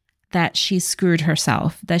her that she's screwed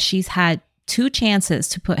herself, that she's had 2 chances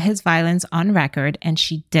to put his violence on record and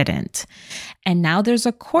she didn't. And now there's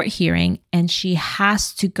a court hearing and she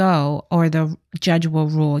has to go or the judge will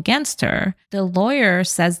rule against her. The lawyer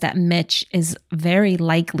says that Mitch is very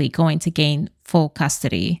likely going to gain full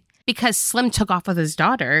custody. Because Slim took off with his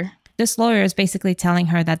daughter. This lawyer is basically telling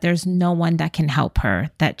her that there's no one that can help her,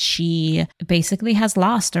 that she basically has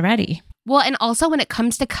lost already. Well, and also when it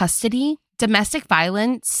comes to custody, domestic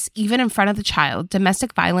violence, even in front of the child,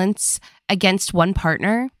 domestic violence against one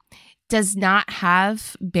partner does not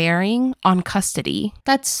have bearing on custody.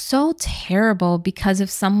 That's so terrible because if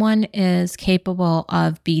someone is capable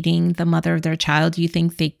of beating the mother of their child, you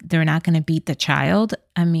think they're not going to beat the child?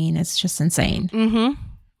 I mean, it's just insane.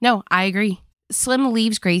 No, I agree. Slim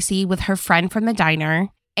leaves Gracie with her friend from the diner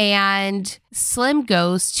and Slim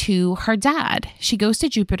goes to her dad. She goes to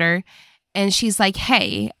Jupiter and she's like,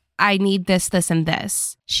 hey, I need this, this, and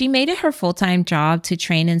this. She made it her full-time job to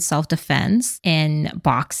train in self-defense in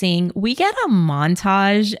boxing. We get a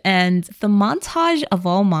montage, and the montage of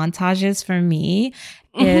all montages for me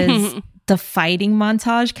is the fighting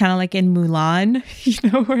montage, kind of like in Mulan,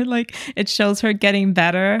 where like it shows her getting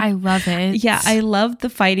better. I love it. Yeah, I love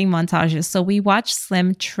the fighting montages. So we watch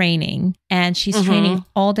Slim training, and she's training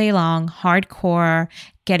all day long, hardcore,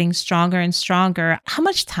 getting stronger and stronger. How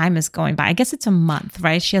much time is going by? I guess it's a month,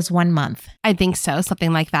 right? She has 1 month. I think so.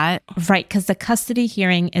 Something like that. Right. Because the custody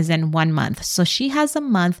hearing is in 1 month. So she has a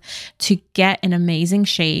month to get in amazing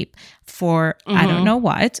shape for, I don't know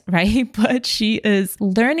what, right? But she is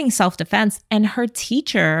learning self-defense. And her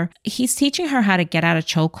teacher, he's teaching her how to get out of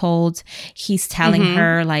chokeholds. He's telling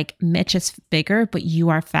her like, Mitch is bigger, but you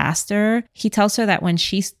are faster. He tells her that when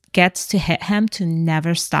she gets to hit him to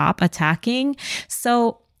never stop attacking.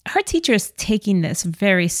 So her teacher is taking this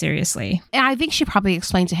very seriously. And I think she probably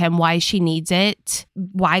explained to him why she needs it,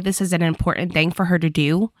 why this is an important thing for her to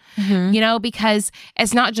do, because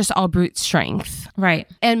it's not just all brute strength. Right.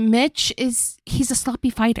 And Mitch he's a sloppy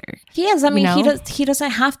fighter. He is. I mean, he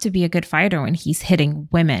doesn't have to be a good fighter when he's hitting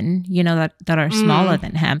women, that are smaller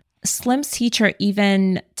than him. Slim's teacher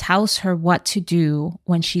even tells her what to do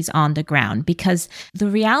when she's on the ground, because the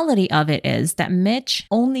reality of it is that Mitch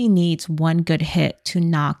only needs one good hit to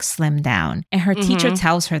knock Slim down. And her teacher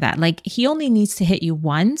tells her that, like, he only needs to hit you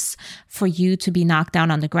once for you to be knocked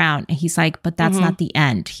down on the ground. And he's like, but that's not the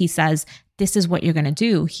end. He says, this is what you're going to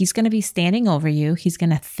do. He's going to be standing over you. He's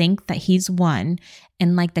going to think that he's won.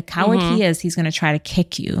 And like the coward he is, he's going to try to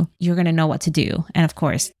kick you. You're going to know what to do. And of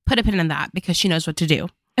course, put a pin in that because she knows what to do.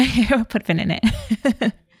 Put a pin in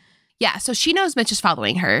it. Yeah, so she knows Mitch is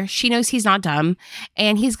following her. She knows he's not dumb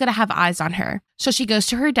and he's going to have eyes on her. So she goes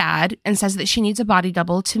to her dad and says that she needs a body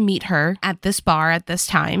double to meet her at this bar at this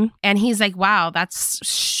time. And he's like, wow, that's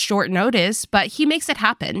short notice, but he makes it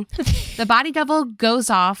happen. The body double goes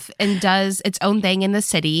off and does its own thing in the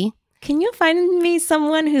city. Can you find me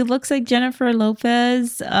someone who looks like Jennifer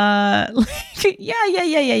Lopez? Yeah.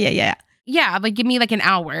 Yeah, like give me like an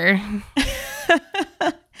hour.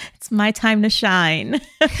 It's my time to shine.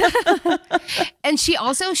 And she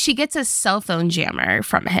gets a cell phone jammer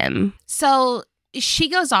from him. So she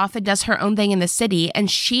goes off and does her own thing in the city, and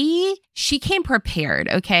she came prepared,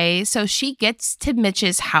 okay? So she gets to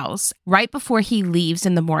Mitch's house right before he leaves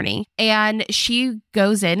in the morning, and she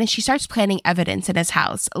goes in and she starts planting evidence in his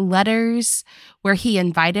house. Letters where he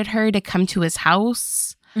invited her to come to his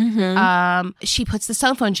house. She puts the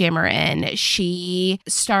cell phone jammer in. She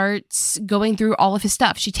starts going through all of his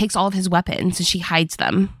stuff. She takes all of his weapons and she hides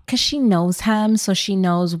them. Because she knows him, so she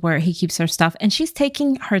knows where he keeps her stuff. And she's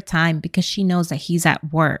taking her time because she knows that he's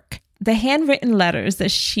at work. the handwritten letters that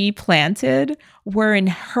she planted were in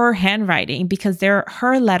her handwriting because they're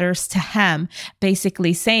her letters to him,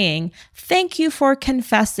 basically saying, thank you for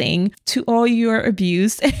confessing to all your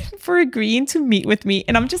abuse and for agreeing to meet with me.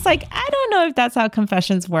 And I'm just like, I don't know if that's how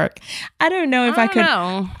confessions work. I don't know if I don't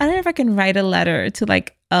know if I can write a letter to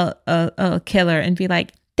like a killer and be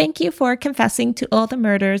like, thank you for confessing to all the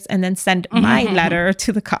murders, and then send my letter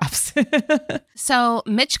to the cops. So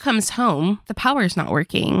Mitch comes home. The power's not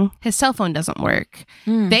working. His cell phone doesn't work.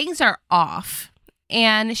 Things are off.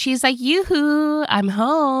 And she's like, yoo-hoo, I'm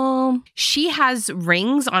home. She has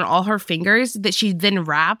rings on all her fingers that she then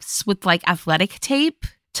wraps with like athletic tape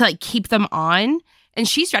to like keep them on. And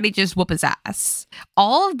she's ready to just whoop his ass.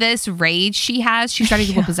 All of this rage she has, she's ready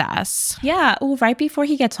to whoop his ass. Yeah. Well, right before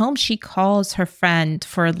he gets home, she calls her friend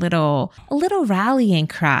for a little rallying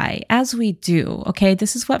cry, as we do. Okay.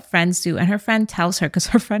 This is what friends do. And her friend tells her, because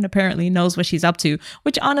her friend apparently knows what she's up to,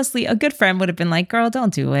 which honestly, a good friend would have been like, girl,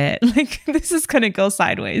 don't do it. Like, this is going to go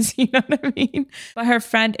sideways. You know what I mean? But her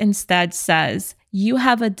friend instead says, you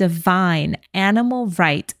have a divine animal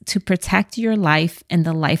right to protect your life and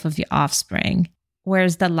the life of your offspring.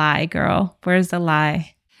 Where's the lie, girl? Where's the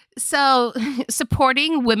lie? So,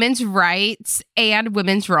 supporting women's rights and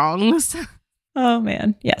women's wrongs. Oh,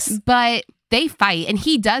 man. Yes. But they fight, and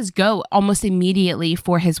he does go almost immediately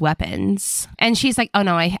for his weapons. And she's like, oh,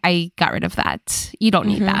 no, I got rid of that. You don't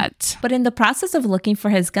need that. But in the process of looking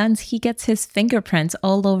for his guns, he gets his fingerprints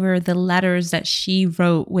all over the letters that she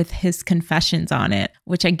wrote with his confessions on it,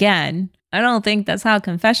 which, again, I don't think that's how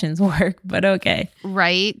confessions work, but okay.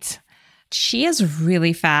 Right. She is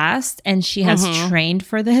really fast and she has trained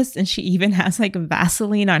for this, and she even has like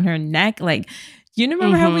Vaseline on her neck. Like, you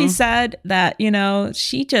remember how we said that, you know,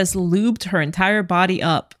 she just lubed her entire body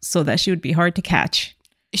up so that she would be hard to catch.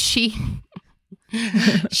 She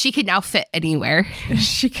can now fit anywhere.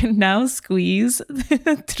 She can now squeeze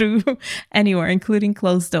through anywhere, including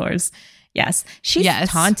closed doors. Yes. She's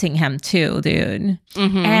taunting him too, dude.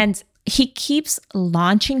 And he keeps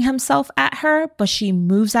launching himself at her, but she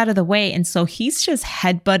moves out of the way. And so he's just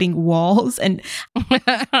headbutting walls. And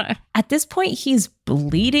at this point, he's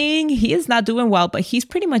bleeding. He is not doing well, but he's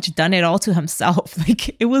pretty much done it all to himself.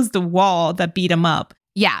 Like, it was the wall that beat him up.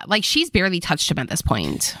 Yeah, like she's barely touched him at this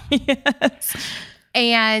point. Yes.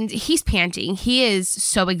 And he's panting. He is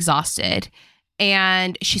so exhausted.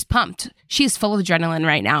 And she's pumped. She's full of adrenaline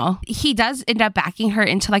right now. He does end up backing her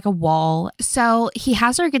into like a wall. So he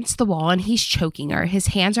has her against the wall and he's choking her. His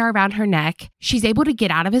hands are around her neck. She's able to get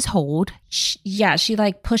out of his hold. She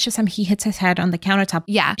like pushes him. He hits his head on the countertop.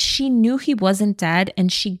 Yeah. She knew he wasn't dead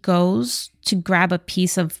and she goes to grab a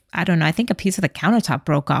piece of, I don't know, I think a piece of the countertop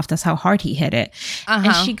broke off. That's how hard he hit it.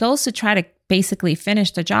 And she goes to try to basically finish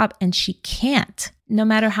the job and she can't. No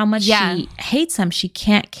matter how much she hates him, she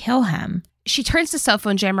can't kill him. She turns the cell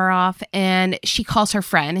phone jammer off and she calls her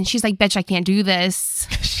friend and she's like, bitch, I can't do this.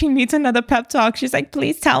 She needs another pep talk. She's like,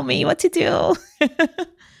 please tell me what to do.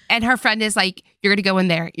 And her friend is like, you're going to go in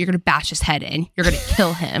there. You're going to bash his head in. You're going to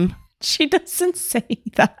kill him. She doesn't say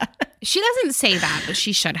that. She doesn't say that, but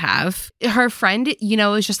she should have. Her friend, you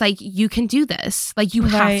know, is just like, you can do this. Like, you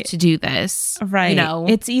have to do this. Right. You know?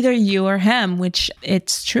 It's either you or him, which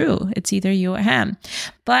it's true. It's either you or him.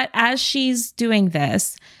 But as she's doing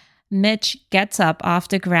this, Mitch gets up off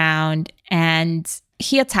the ground and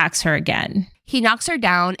he attacks her again. He knocks her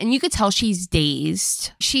down and you could tell she's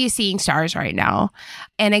dazed. She is seeing stars right now.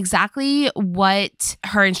 And exactly what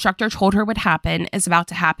her instructor told her would happen is about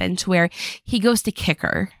to happen, to where he goes to kick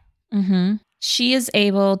her. She is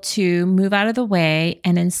able to move out of the way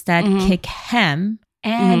and instead kick him.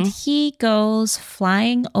 And he goes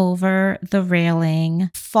flying over the railing,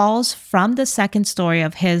 falls from the second story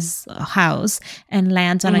of his house, and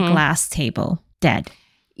lands on a glass table, dead.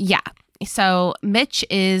 Yeah. So Mitch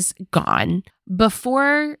is gone.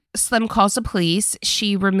 Before Slim calls the police,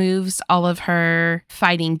 she removes all of her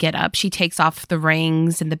fighting getup. She takes off the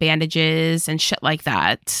rings and the bandages and shit like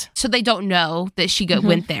that. So they don't know that she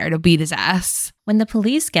went there to beat his ass. When the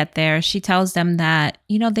police get there, she tells them that,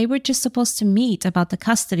 you know, they were just supposed to meet about the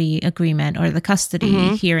custody agreement or the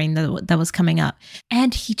custody hearing that was coming up.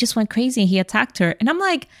 And he just went crazy. He attacked her. And I'm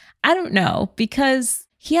like, I don't know, because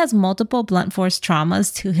he has multiple blunt force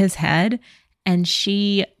traumas to his head and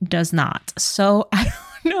she does not. So I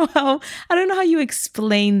don't know how you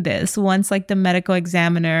explain this once like the medical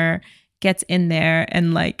examiner gets in there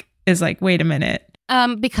and like is like, wait a minute.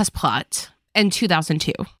 Because plot in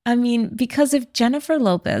 2002. I mean, because if Jennifer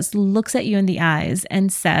Lopez looks at you in the eyes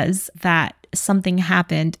and says that something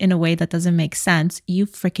happened in a way that doesn't make sense, you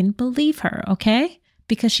freaking believe her, okay?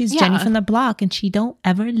 because she's Jenny from the block and she don't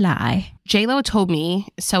ever lie. J-Lo told me,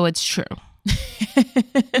 so it's true.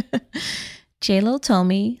 J-Lo told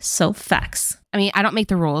me, so facts. I mean, I don't make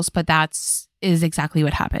the rules, but is exactly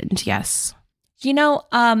what happened. Yes. You know,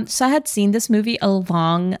 so I had seen this movie a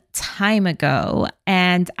long time ago,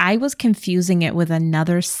 and I was confusing it with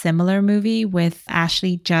another similar movie with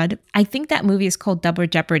Ashley Judd. I think that movie is called Double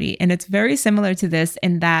Jeopardy, and it's very similar to this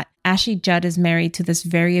in that Ashley Judd is married to this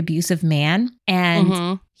very abusive man,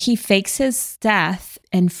 and he fakes his death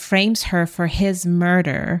and frames her for his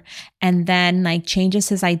murder, and then like changes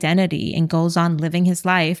his identity and goes on living his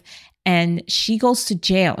life. And she goes to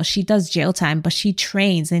jail. She does jail time, but she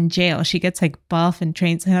trains in jail. She gets like buff and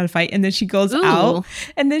trains how to fight. And then she goes out.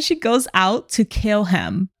 And then she goes out to kill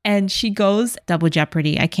him. And she goes, Double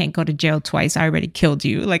Jeopardy. I can't go to jail twice. I already killed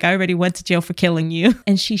you. Like, I already went to jail for killing you.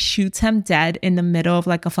 And she shoots him dead in the middle of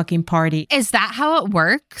like a fucking party. Is that how it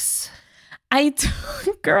works?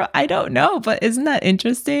 Girl, I don't know. But isn't that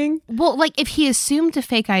interesting? Well, like if he assumed a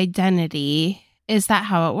fake identity... Is that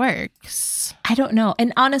how it works? I don't know.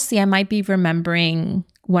 And honestly, I might be remembering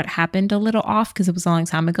what happened a little off because it was a long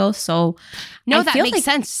time ago. So no, that makes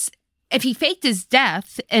sense. If he faked his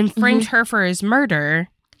death and framed her for his murder,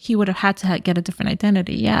 he would have had to get a different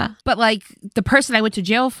identity. Yeah. But like the person I went to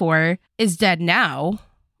jail for is dead now.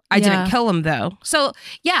 I didn't kill him though. So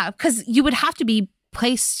yeah, because you would have to be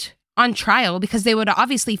placed on trial because they would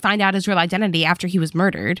obviously find out his real identity after he was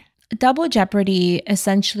murdered. Double jeopardy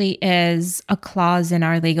essentially is a clause in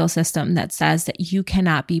our legal system that says that you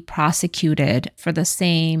cannot be prosecuted for the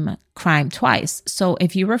same crime twice. So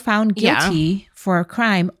if you were found guilty for a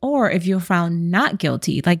crime or if you're found not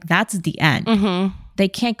guilty, like that's the end. They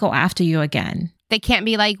can't go after you again. They can't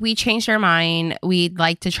be like, we changed our mind. We'd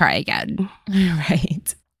like to try again.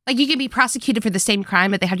 Right. Like you can be prosecuted for the same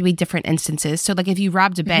crime, but they have to be different instances. So like if you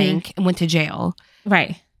robbed a bank and went to jail.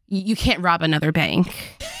 Right. You can't rob another bank.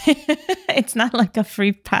 It's not like a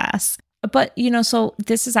free pass. But, you know, so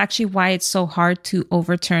this is actually why it's so hard to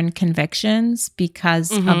overturn convictions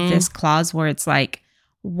because of this clause where it's like,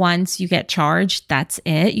 once you get charged, that's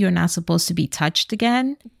it. You're not supposed to be touched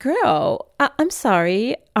again. Girl, I'm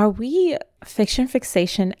sorry. Are we Fiction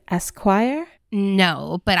Fixation Esquire?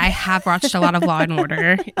 No, but I have watched a lot of Law and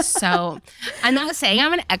Order. So I'm not saying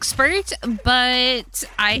I'm an expert, but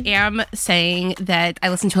I am saying that I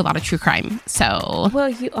listen to a lot of true crime. So, well,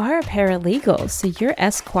 you are a paralegal, so you're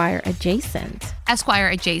Esquire adjacent. Esquire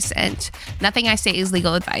adjacent. Nothing I say is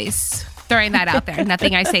legal advice. Throwing that out there.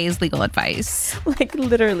 Nothing I say is legal advice. Like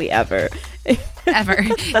literally ever. Ever.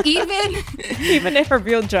 Even in her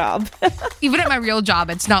real job. Even at my real job,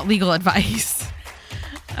 it's not legal advice.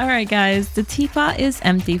 All right, guys, the teapot is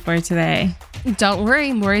empty for today. Don't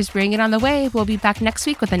worry, more is bringing it on the way. We'll be back next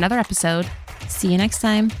week with another episode. See you next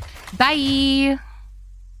time. Bye.